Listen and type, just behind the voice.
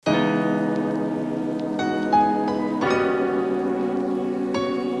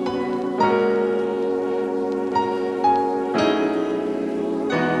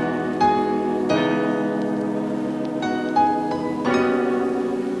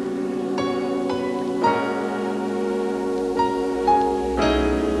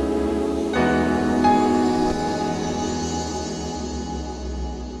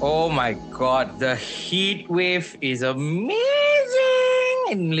God, the heat wave is amazing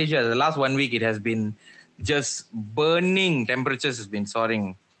in Malaysia. The last 1 week, it has been just burning. Temperatures has been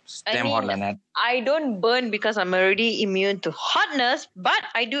soaring. Damn hot, Lynette. I don't burn because I'm already immune to hotness, but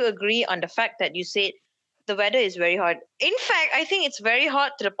I do agree on the fact that you said the weather is very hot. In fact, I think it's very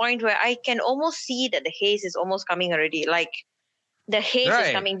hot to the point where I can almost see that the haze is almost coming already. Like the haze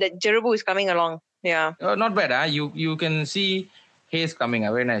is coming, the Jerebu is coming along. Yeah. Not bad, huh? You can see haze coming.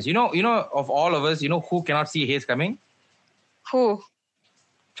 Very nice. You know, of all of us, you know who cannot see haze coming? Who?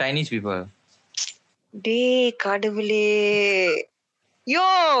 Chinese people. Dey kadavule. Yo,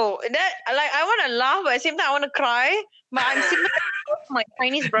 that like I want to laugh, but at the same time I want to cry. But I'm sympathetic with my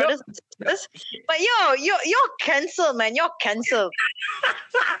Chinese brothers and sisters. But you're cancelled, man. You're cancelled.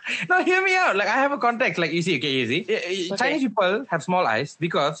 No, hear me out. Like I have a context. Like you see, okay. Chinese people have small eyes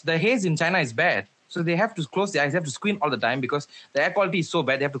because the haze in China is bad. So they have to close their eyes. They have to squint all the time because the air quality is so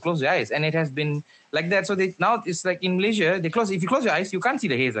bad. They have to close their eyes, and it has been like that. So now it's like in Malaysia, they close. If you close your eyes, you can't see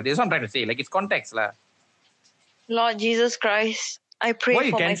the haze. That's what I'm trying to say. Like it's context, lah. Lord Jesus Christ. I pray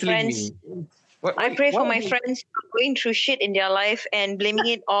for my friends. I pray for my friends going through shit in their life and blaming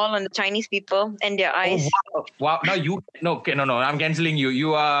it all on the Chinese people and their eyes. Oh, wow. Now no. I'm cancelling you.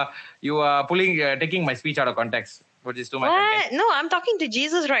 You are taking my speech out of context, which is too much. What? No, I'm talking to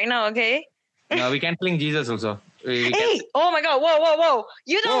Jesus right now. Okay. No, we're cancelling Jesus also. Hey! Oh my God! Whoa!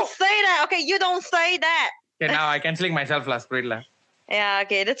 You don't say that. Okay, you don't say that. Okay, now I'm cancelling myself last grade lah. Yeah,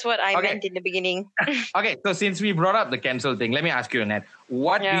 okay, that's what I meant in the beginning. Okay, so since we brought up the cancel thing, let me ask you, Annette,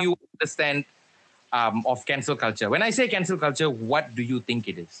 what do you understand of cancel culture? When I say cancel culture, what do you think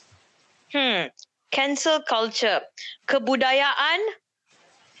it is? Cancel culture. Kebudayaan.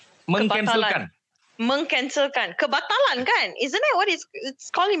 Mengcancelkan. Kebatalan kan? Isn't that what it's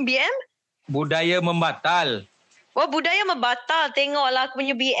called in BM? Budaya membatal. Oh, budaya membatal. Tengoklah aku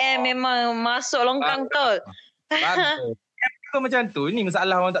punya BM memang masuk longkang tol. Macam tu. Ni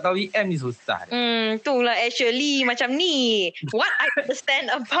masalah orang tak tahu EM ni susah. Itulah actually macam ni. What I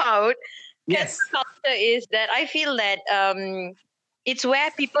understand about cancel culture is that I feel that it's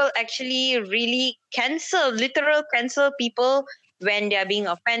where people actually really literal cancel people when they're being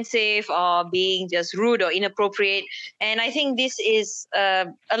offensive or being just rude or inappropriate. And I think this is a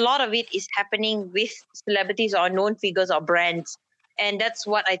lot of it is happening with celebrities or known figures or brands. And that's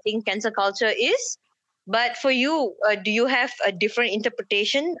what I think cancel culture is. But for you, do you have a different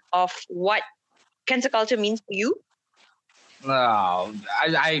interpretation of what cancel culture means for you? No,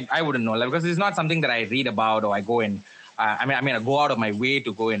 I wouldn't know, because it's not something that I read about or I go and I go out of my way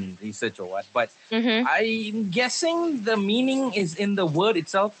to go and research or what. But I'm guessing the meaning is in the word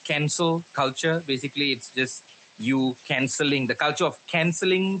itself, cancel culture. Basically, it's just you canceling, the culture of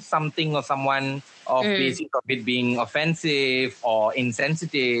canceling something or someone of basis of it being offensive or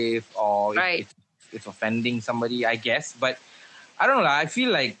insensitive or it's offending somebody, I guess. But I don't know. I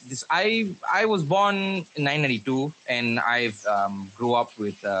feel like this. I was born in 1992, and I've grew up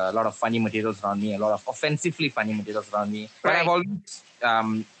with a lot of funny materials around me, a lot of offensively funny materials around me. But I've always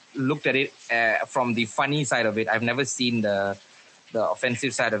looked at it from the funny side of it. I've never seen the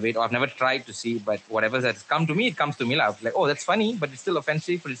offensive side of it, or I've never tried to see. But whatever that's come to me, it comes to me. Like, oh, that's funny, but it's still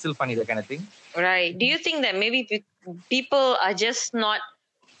offensive, but it's still funny, that kind of thing. Right. Do you think that maybe people are just not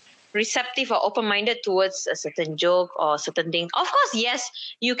receptive or open-minded towards a certain joke or certain thing? Of course, yes,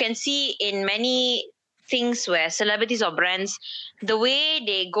 you can see in many things where celebrities or brands, the way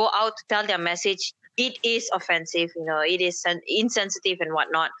they go out to tell their message, it is offensive, it is insensitive and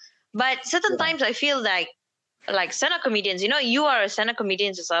whatnot. But certain times I feel like stand-up comedians, you are a stand-up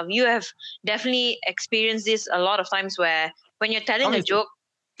comedian yourself. You have definitely experienced this a lot of times where when you're telling a joke,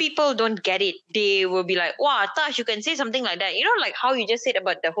 people don't get it. They will be like, wow, Tash, you can say something like that. Like how you just said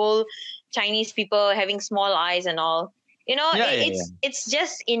about the whole Chinese people having small eyes and all. It's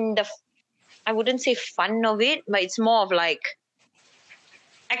just in the, I wouldn't say fun of it, but it's more of like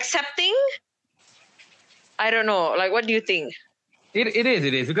accepting. I don't know. Like, what do you think? It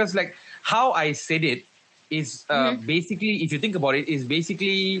is. Because like how I said it is basically, if you think about it, is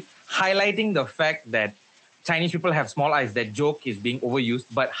basically highlighting the fact that Chinese people have small eyes. That joke is being overused.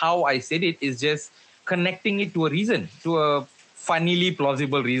 But how I said it is just connecting it to a reason, to a funnily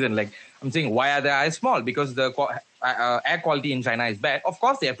plausible reason. Like I'm saying, why are their eyes small? Because the air quality in China is bad. Of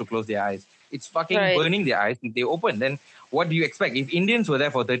course, they have to close their eyes. It's fucking burning their eyes if they open. Then what do you expect? If Indians were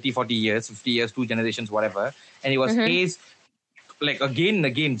there for 30, 40 years, 50 years, 2 generations, whatever, and it was haze, like again and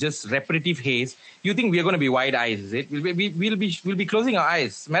again, just repetitive haze, you think we're going to be wide eyes, is it? We'll be closing our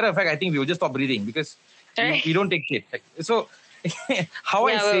eyes. Matter of fact, I think we will just stop breathing because we don't take shit. So how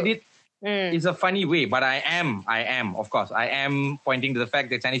I said it It's a funny way, but I am, of course, I am pointing to the fact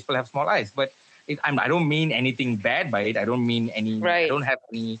that Chinese people have small eyes. But I don't mean anything bad by it. I don't mean any. Right. I don't have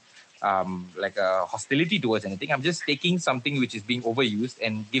any like a hostility towards anything. I'm just taking something which is being overused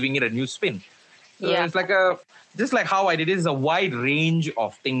and giving it a new spin. So it's like just like how I did it is a wide range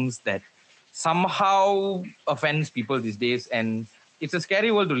of things that somehow offends people these days, and it's a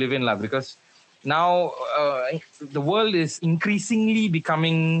scary world to live in, because now the world is increasingly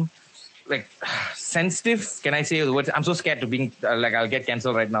becoming like sensitive. Can I say the words? I'm so scared to being like I'll get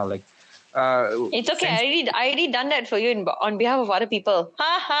cancelled right now. Like it's okay. I already done that for you on behalf of other people.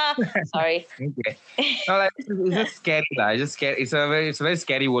 Ha ha. Sorry. Okay. No, like, it's just scary. It's just scary. It's a very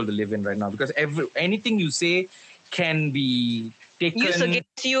scary world to live in right now, because anything you say can be taken, used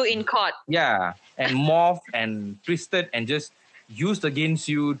against you in court. Yeah, and morphed and twisted and just used against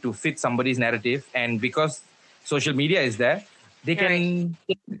you to fit somebody's narrative. And because social media is there, they can.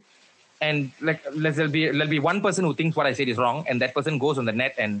 And like there'll be one person who thinks what I said is wrong, and that person goes on the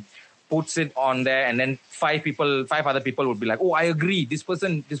net and puts it on there, and then five other people would be like, oh, I agree, this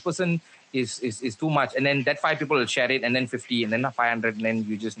person is too much, and then that 5 people will share it, and then 50, and then 500, and then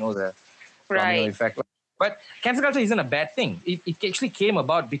you just know the domino effect. But cancel culture isn't a bad thing. It actually came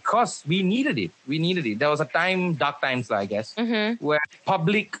about because we needed it. There was a time, dark times, I guess, where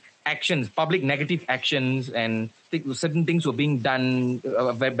public negative actions, and certain things were being done,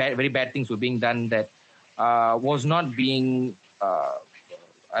 very bad things were being done that was not being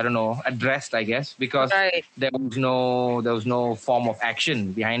addressed, I guess, because there was no form of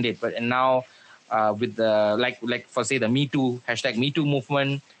action behind it. But now with the like for say the Me Too #MeToo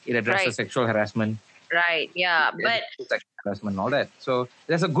movement, it addresses sexual harassment. Right. Yeah. But sexual harassment and all that. So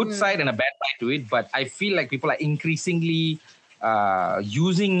there's a good side and a bad side to it. But I feel like people are increasingly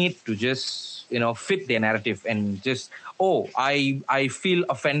using it to just fit their narrative, and just I feel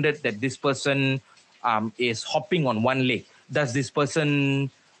offended that this person is hopping on one leg. Does this person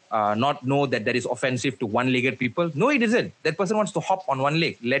not know that is offensive to one-legged people? No, it isn't. That person wants to hop on one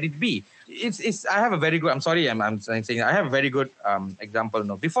leg. Let it be. I have a very good. I'm sorry. I'm saying I have a very good example.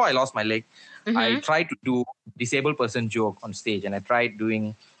 No, before I lost my leg, I tried to do disabled person joke on stage, and I tried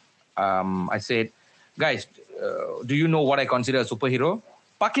doing. I said, guys, do you know what I consider a superhero?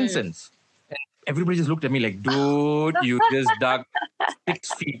 Parkinson's. And everybody just looked at me like, dude, you just dug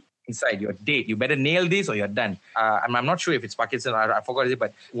 6 feet inside. You're dead. You better nail this or you're done. I'm not sure if it's Parkinson's. I forgot it,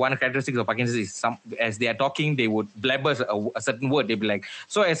 but one characteristic of Parkinson's is as they are talking, they would blabber a certain word. They'd be like,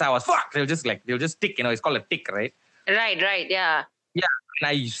 so as I was fucked, they'll just tick. It's called a tick, right? Right. Yeah. Yeah. And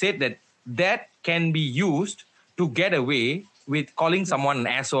I said that can be used to get away with calling someone an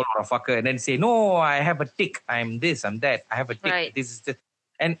asshole or a fucker, and then say, no, I have a tick. I'm this, I'm that. I have a tick. Right. This is this.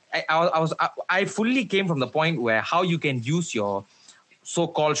 And I fully came from the point where how you can use your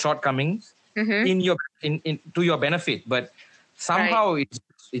so-called shortcomings to your benefit, but somehow it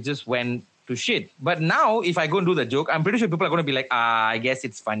just went to shit. But now, if I go and do the joke, I'm pretty sure people are going to be like, I guess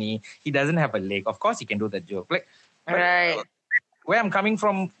it's funny. He doesn't have a leg. Of course, he can do that joke. Where I'm coming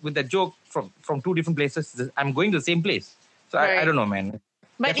from with the joke from 2 different places, I'm going to the same place. So I don't know, man.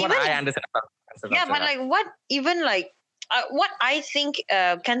 But that's what I understand about cancel culture. But what I think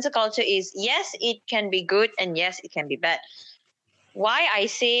cancel culture is, yes, it can be good, and yes, it can be bad. Why I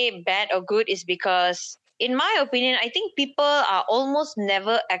say bad or good is because, in my opinion, I think people are almost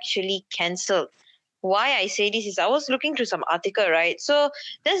never actually cancelled. Why I say this is I was looking through some article, right? So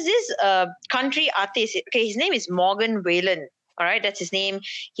there's this country artist. Okay, his name is Morgan Wallen. All right, that's his name.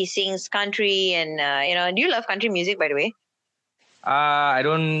 He sings country, and do you love country music, by the way? I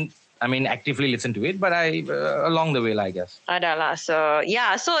don't. Actively listen to it, but I along the way, I guess. So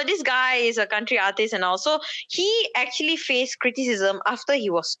this guy is a country artist, and also he actually faced criticism after he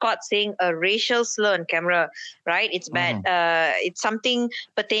was caught saying a racial slur on camera. Right, it's bad. It's something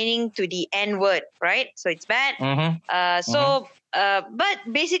pertaining to the N word. Right, so it's bad. But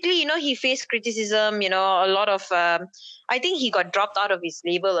basically, he faced criticism. A lot of. I think he got dropped out of his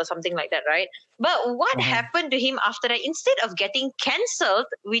label or something like that, right? But what happened to him after that? Instead of getting cancelled,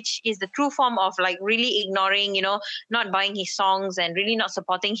 which is the true form of really ignoring, not buying his songs and really not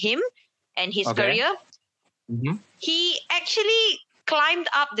supporting him and his career, he actually climbed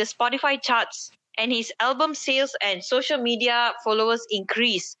up the Spotify charts, and his album sales and social media followers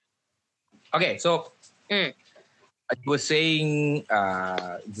increased. Okay, so you were saying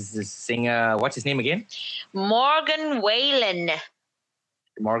this singer, what's his name again? Morgan Wallen.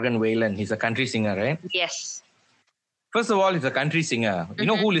 Morgan Wallen. He's a country singer, right? Yes. First of all, he's a country singer. You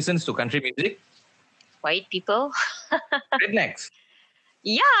know who listens to country music? White people. Rednecks.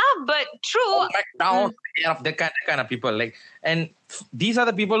 Yeah, but true. Back down, that kind of people. And these are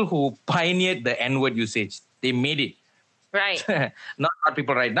the people who pioneered the N-word usage. They made it. Right. Not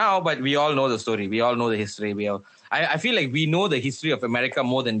people right now, but we all know the story. We all know the history. I feel like we know the history of America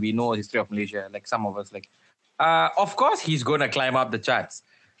more than we know the history of Malaysia. Like some of us, of course, he's going to climb up the charts.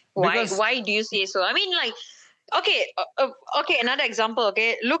 Why do you say so? I mean, like, okay, another example.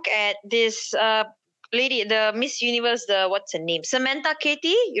 Okay, look at this lady, the Miss Universe. What's her name? Samantha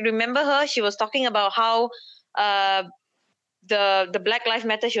Katie. You remember her? She was talking about how the Black Lives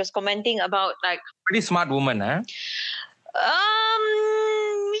Matter. She was commenting about like pretty smart woman, huh? Yeah,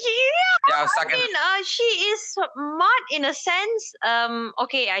 I mean, she is smart in a sense.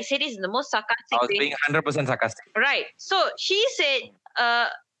 Okay, I say this in the most sarcastic way. I was being 100% sarcastic. Right. So she said,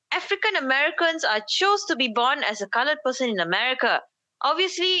 African Americans are chose to be born as a colored person in America.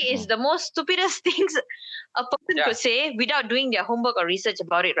 Obviously, it's the most stupidest things a person could say without doing their homework or research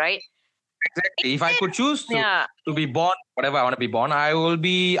about it, right? Exactly. If I could choose to be born, whatever I want to be born, I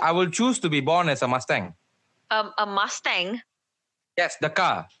will choose to be born as a Mustang. A Mustang? Yes, the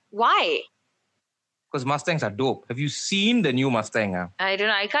car. Why? Because Mustangs are dope. Have you seen the new Mustang? I don't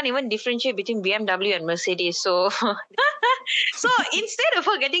know. I can't even differentiate between BMW and Mercedes. So, so instead of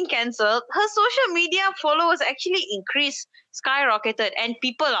her getting cancelled, her social media followers actually increased, skyrocketed, and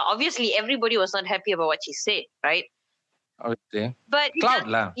people are obviously everybody was not happy about what she said, right? Okay. But cloud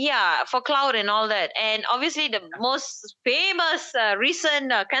lah. Yeah, for cloud and all that. And obviously the most famous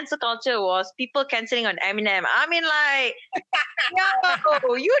recent cancel culture was people cancelling on Eminem. I mean, like,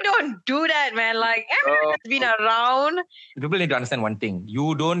 yo, you don't do that, man. Like, Eminem has been around. People need to understand one thing.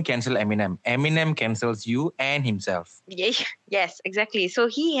 You don't cancel Eminem. Eminem cancels you and himself. Yes, exactly. So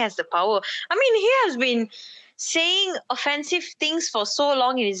he has the power. I mean, he has been saying offensive things for so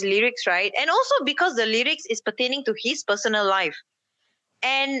long in his lyrics, right? And also because the lyrics is pertaining to his personal life.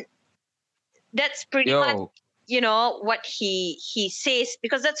 And that's pretty much, what he says,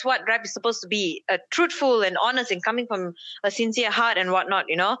 because that's what rap is supposed to be, truthful and honest and coming from a sincere heart and whatnot,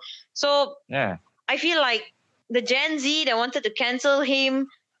 So I feel like the Gen Z that wanted to cancel him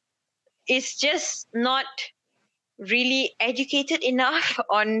is just not really educated enough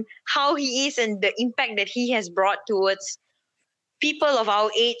on how he is and the impact that he has brought towards people of our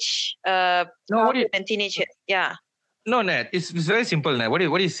age, and teenagers. Yeah. No, Nat, it's very simple, Nat.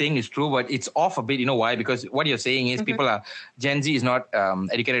 What he's saying is true, but it's off a bit. You know why? Because what you're saying is Gen Z is not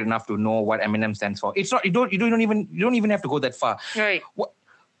educated enough to know what Eminem stands for. It's not. You don't even have to go that far. Right.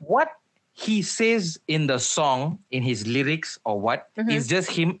 What he says in the song, in his lyrics or is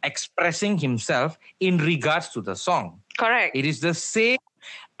just him expressing himself in regards to the song. Correct. It is the same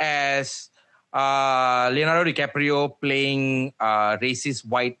as Leonardo DiCaprio playing racist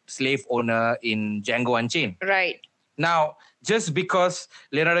white slave owner in Django Unchained. Right. Now, just because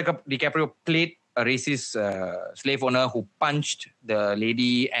Leonardo DiCaprio played a racist slave owner who punched the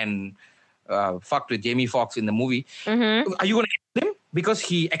lady and fucked with Jamie Foxx in the movie, are you going to hate him because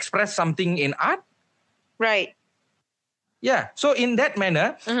he expressed something in art? Right. Yeah. So in that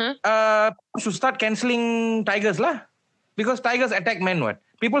manner, should start cancelling tigers lah, because tigers attack men. What?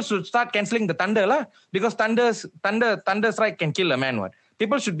 People should start cancelling the thunder lah, because thunder strike can kill a man. What?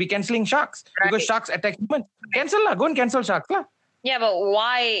 People should be cancelling sharks because sharks attack humans. Cancel lah. Go and cancel sharks lah. Yeah, but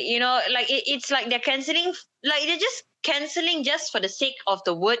why? Like it's like they're cancelling, like they're just cancelling just for the sake of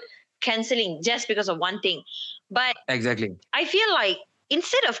the word cancelling, just because of one thing. But exactly, I feel like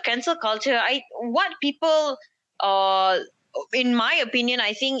instead of cancel culture, what people, in my opinion,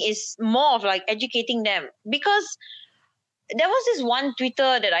 I think is more of like educating them, because there was this one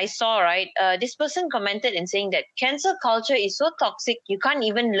Twitter that I saw, right? This person commented and saying that cancel culture is so toxic, you can't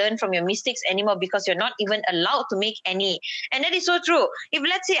even learn from your mistakes anymore because you're not even allowed to make any. And that is so true. If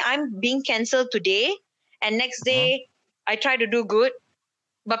let's say I'm being cancelled today and next day I try to do good,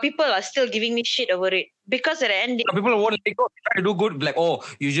 but people are still giving me shit over it, because at the end, people won't try to do good, like, oh,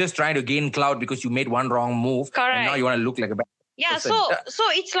 you're just trying to gain clout because you made one wrong move. Correct. And now you want to look like a bad person. So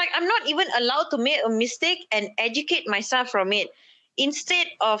it's like I'm not even allowed to make a mistake and educate myself from it. Instead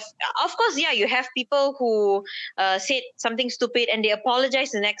of course, you have people who said something stupid and they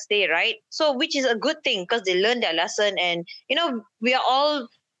apologize the next day, right? So which is a good thing because they learned their lesson, and we are all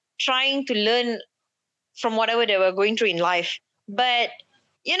trying to learn from whatever they were going through in life. But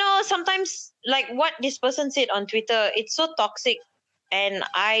sometimes, like what this person said on Twitter, it's so toxic, and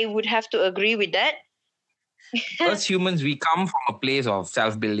I would have to agree with that. As humans, we come from a place of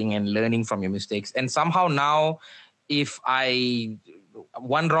self-building and learning from your mistakes. And somehow now, if I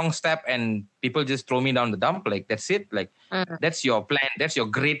one wrong step and people just throw me down the dump, like that's it. Like that's your plan. That's your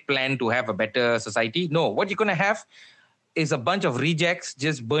great plan to have a better society. No, what you're going to have is a bunch of rejects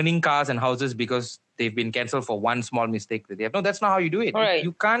just burning cars and houses because they've been cancelled for one small mistake that they have. No, that's not how you do it. Right.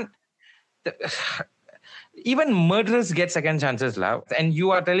 You can't. Even murderers get second chances, love. And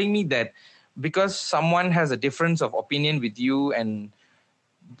you are telling me that because someone has a difference of opinion with you and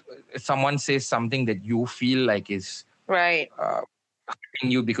someone says something that you feel like is right.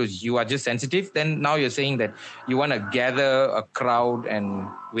 In you because you are just sensitive, then now you're saying that you want to gather a crowd and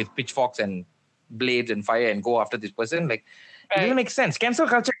with pitchforks and blades and fire and go after this person. Like, it doesn't make sense. Cancel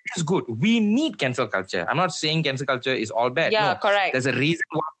culture is good. We need cancel culture. I'm not saying cancel culture is all bad. Yeah, no, correct. There's a reason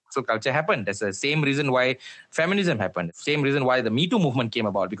why cancel culture happened. There's the same reason why feminism happened. Same reason why the Me Too movement came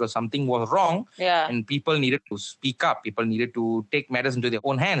about, because something was wrong and people needed to speak up. People needed to take matters into their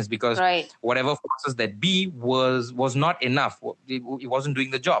own hands because whatever forces that be was not enough. It wasn't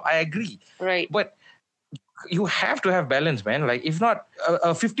doing the job. I agree. Right. But you have to have balance, man. Like, if not,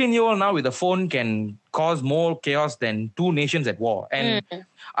 a 15-year-old now with a phone can cause more chaos than two nations at war. And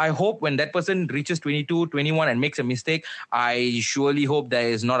I hope when that person reaches 22, 21 and makes a mistake, I surely hope there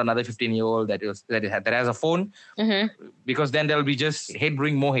is not another 15-year-old that has a phone, because then there'll be just hate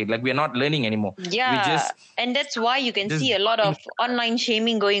bring more hate. Like, we're not learning anymore. Yeah, and that's why you can see a lot of online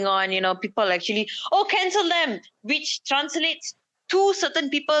shaming going on. You know, people actually, cancel them, which translates to certain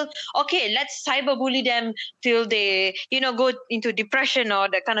people, okay, let's cyberbully them till they, go into depression or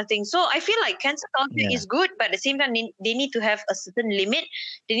that kind of thing. So I feel like cancel culture is good, but at the same time, they need to have a certain limit.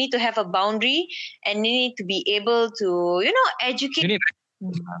 They need to have a boundary, and they need to be able to, educate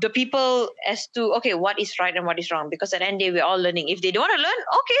the people as to, okay, what is right and what is wrong. Because at the end of the day, we're all learning. If they don't want to learn,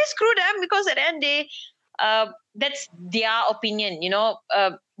 okay, screw them. Because at the end of the day, that's their opinion.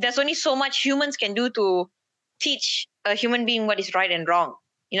 There's only so much humans can do to teach a human being what is right and wrong.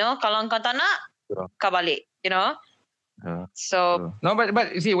 Kalau kau tak nak, kau balik. So no,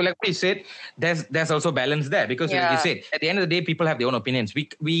 but you see, like we said, there's also balance there, because like you said, at the end of the day, people have their own opinions.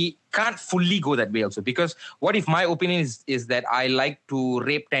 We can't fully go that way also, because what if my opinion is that I like to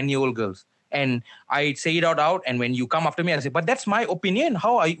rape 10-year-old girls, and I say it out, and when you come after me, I say, but that's my opinion.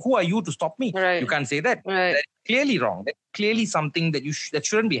 Who are you to stop me? Right. You can't say that. Right. That's clearly wrong. That's clearly something that that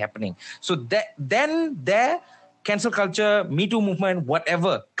shouldn't be happening. So then cancel culture, Me Too movement,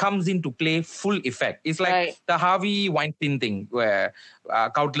 whatever comes into play full effect. It's like the Harvey Weinstein thing, where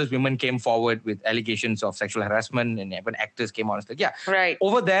countless women came forward with allegations of sexual harassment, and even actors came on and said,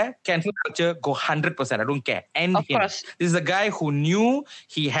 over there, cancel culture, go 100%. I don't care. End of him. Course. This is a guy who knew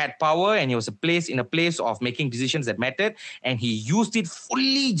he had power and he was in a place of making decisions that mattered, and he used it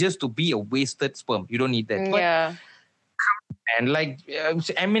fully just to be a wasted sperm. You don't need that. Yeah. And like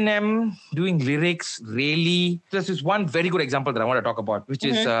Eminem doing lyrics, really. There's this one very good example that I want to talk about, which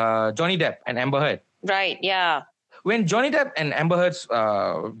is Johnny Depp and Amber Heard. Right, yeah. When Johnny Depp and Amber Heard's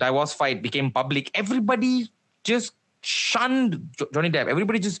divorce fight became public, everybody just shunned Johnny Depp.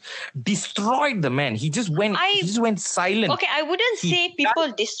 Everybody just destroyed the man. He just went silent. Okay, I wouldn't say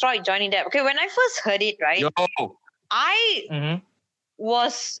people destroyed Johnny Depp. Okay, when I first heard it, right, I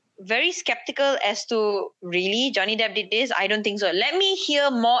was very skeptical as to, really, Johnny Depp did this? I don't think so. Let me hear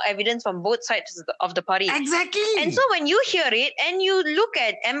more evidence from both sides of the party. Exactly. And so when you hear it and you look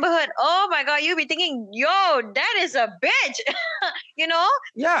at Amber Heard, oh my God, you'll be thinking, yo, that is a bitch.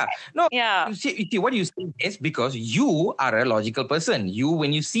 Yeah. No. Yeah. You see, what you say is because you are a logical person.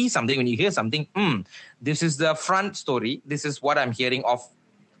 When you see something, when you hear something, this is the front story. This is what I'm hearing of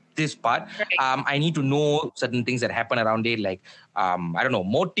this part. I need to know certain things that happen around it, like I don't know,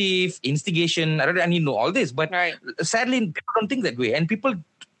 motive, instigation. I need to know all this, but sadly people don't think that way, and people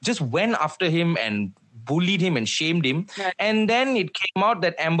just went after him and bullied him and shamed him, and then it came out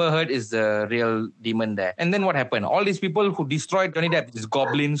that Amber Heard is the real demon there. And then what happened? All these people who destroyed Johnny Depp, these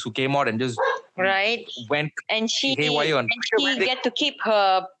goblins who came out and just went and she haywire get to keep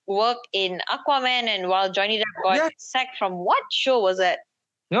her work in Aquaman, and while Johnny Depp got sacked from what show was that?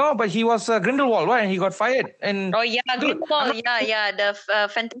 No, but he was Grindelwald, right? And he got fired. And Grindelwald, the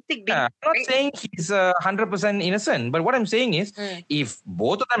Fantastic Beasts. I'm not saying he's 100% innocent, but what I'm saying is, if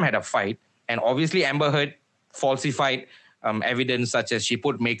both of them had a fight, and obviously Amber Heard falsified evidence such as she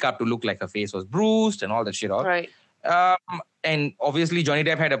put makeup to look like her face was bruised and all that shit, right? And obviously Johnny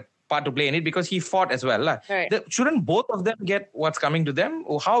Depp had a part to play in it because he fought as well. Shouldn't both of them get what's coming to them?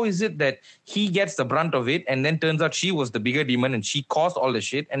 Or how is it that he gets the brunt of it, and then turns out she was the bigger demon and she caused all the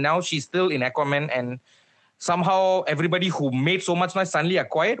shit, and now she's still in Aquaman, and somehow everybody who made so much noise suddenly are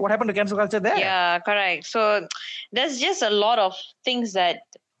quiet? What happened to cancel culture there? Yeah, correct. So there's just a lot of things that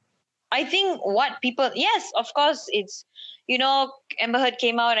I think what people, yes, of course, it's, Amber Heard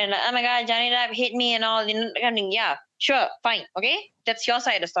came out and, oh my God, Johnny Depp hit me and all, yeah, sure, fine, okay? That's your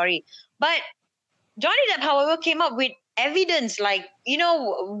side of the story. But Johnny Depp, however, came up with evidence, like,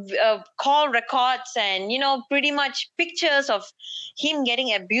 call records and, pretty much pictures of him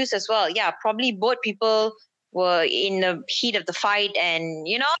getting abused as well. Yeah, probably both people were in the heat of the fight and,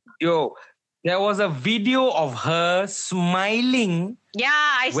 Yo, there was a video of her smiling. Yeah,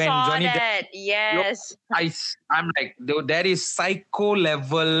 I when saw Johnny that. Yes. I'm like, there is psycho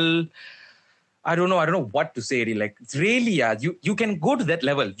level. I don't know what to say. Really. Like, really, you can go to that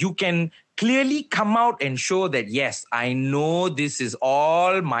level. You can clearly come out and show that, yes, I know this is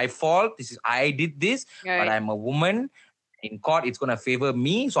all my fault. I did this, Right. but I'm a woman. In court, it's going to favor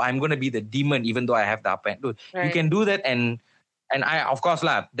me. So I'm going to be the demon, even though I have the upper hand. Dude, Right. you can do that. And I, of course,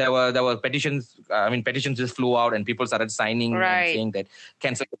 there were petitions. Petitions just flew out and people started signing Right. and saying that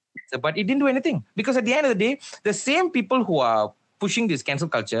cancel. But it didn't do anything, because at the end of the day, the same people who are pushing this cancel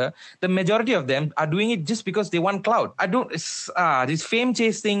culture, the majority of them are doing it just because they want clout. This fame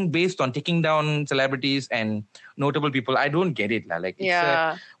chase thing based on taking down celebrities and notable people, I don't get it. Like,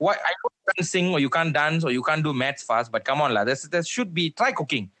 Yeah. Why I can't sing, or you can't dance, or you can't do maths fast, but come on, there should be, try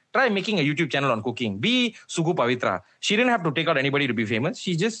cooking. Try making a YouTube channel on cooking. Be Sugu Pavitra. She didn't have to take out anybody to be famous.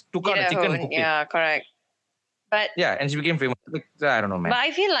 She just took out a chicken and cooked it. Yeah, correct. But yeah, and she became famous. I don't know, man. But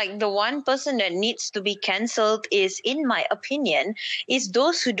I feel like the one person that needs to be cancelled is, in my opinion, is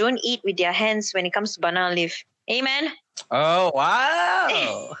those who don't eat with their hands when it comes to banana leaf. Amen. Oh,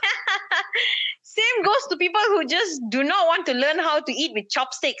 wow. Same goes to people who just do not want to learn how to eat with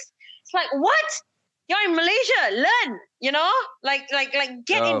chopsticks. It's like, what? You're in Malaysia. Learn, like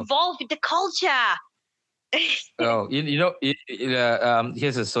get involved with the culture.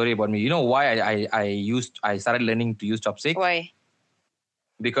 Here's a story about me. You know why I started learning to use chopstick? Why?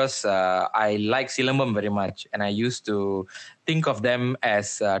 Because I like silambam very much, and I used to think of them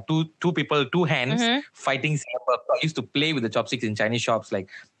as two people, two hands fighting silambam. I used to play with the chopsticks in Chinese shops, like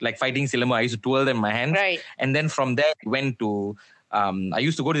fighting silambam. I used to twirl them in my hands, right? And then from there I went to. I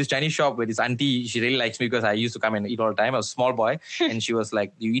used to go to this Chinese shop where this auntie, she really likes me because I used to come and eat all the time. I was a small boy, and she was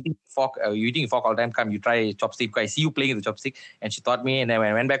like, "You eating fork all the time? Come, you try chopstick. I see you playing with the chopstick." And she taught me, and then when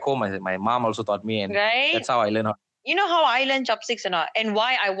I went back home, my mom also taught me, and that's how I learned how. You know how I learned chopsticks or not? And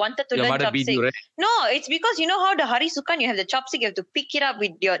why I wanted to Your learn mother chopstick? beat you, right? No, it's because you know how the Hari Sukan, you have the chopstick, you have to pick it up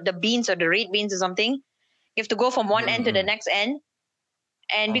with the beans or the red beans or something. You have to go from one end to the next end.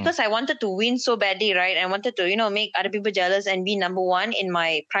 And because I wanted to win so badly, right? I wanted to, make other people jealous and be number one in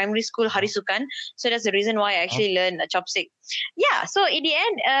my primary school Hari Sukan. So that's the reason why I actually learned a chopstick. Yeah. So in the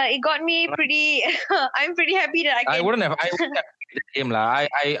end, it got me pretty. I'm pretty happy that I can. I wouldn't have the game lah.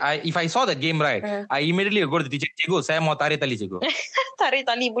 If I saw that game right, I immediately would go to the teacher. Cikgu, saya mau tarik tali, cikgu. Tarik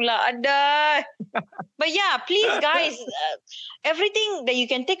tali pula ada. But yeah, please guys, everything that you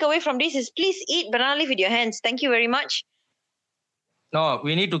can take away from this is please eat banana leaf with your hands. Thank you very much. No,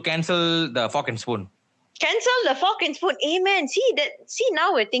 we need to cancel the fork and spoon. Cancel the fork and spoon. Amen. See,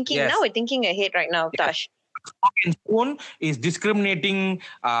 now we're thinking. Yes. Now we're thinking ahead right now, Tash. Fork and spoon is discriminating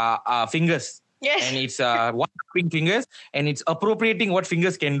fingers. Yes. And it's one fingers, and it's appropriating what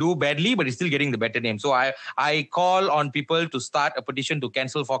fingers can do badly, but it's still getting the better name. So I call on people to start a petition to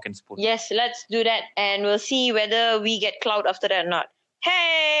cancel fork and spoon. Yes, let's do that, and we'll see whether we get clout after that or not.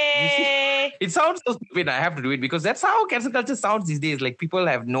 Hey! It sounds so stupid. I have to do it because that's how cancel culture sounds these days. Like, people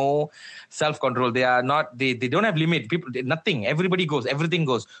have no self-control. They are not. They don't have limit. People, nothing. Everybody goes. Everything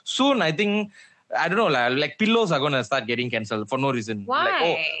goes. Soon, I think. I don't know. Like pillows are gonna start getting cancelled for no reason. Why?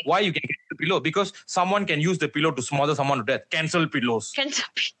 Like, why you can cancel the pillow? Because someone can use the pillow to smother someone to death. Cancel pillows. Cancel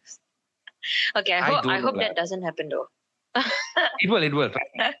pillows. Okay, I hope that doesn't happen though. It will.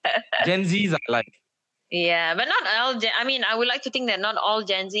 Gen Zs are like. Yeah, but not all. I would like to think that not all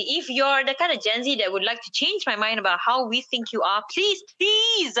Gen Z. If you're the kind of Gen Z that would like to change my mind about how we think you are, please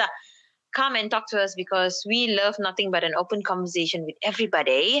come and talk to us, because we love nothing but an open conversation with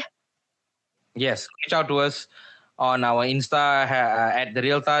everybody. Yes, reach out to us on our Insta at The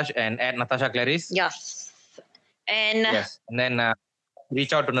Real Tash and at Natasha Clarice. Yes. And then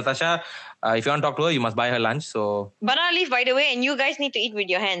reach out to Natasha. If you want to talk to her, you must buy her lunch. So banana leaf, by the way, and you guys need to eat with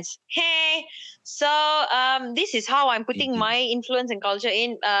your hands. Hey, so this is how I'm putting my influence and culture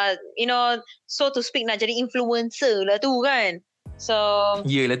in. So to speak, nak jadi influencer lah tu kan. So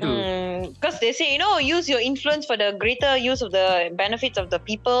yeah, because they say, use your influence for the greater use of the benefits of the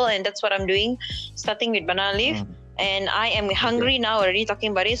people, and that's what I'm doing, starting with banana leaf. And I am hungry now already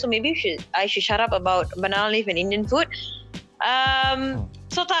talking about it, so maybe I should shut up about banana leaf and Indian food.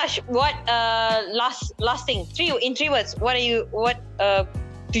 So Tash, what last thing? In three words, what do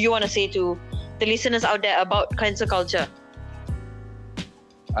you want to say to the listeners out there about cancel culture?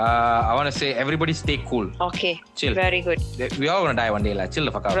 I want to say, everybody stay cool. Okay. Chill. Very good. We all gonna die one day, Chill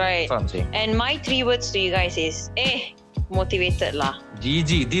the fuck out. Right. That's what I'm saying. And my 3 words to you guys is, motivated lah.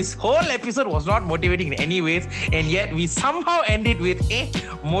 GG. This whole episode was not motivating in any ways, and yet we somehow ended with a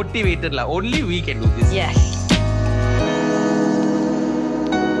motivated lah. Only we can do this. Yes.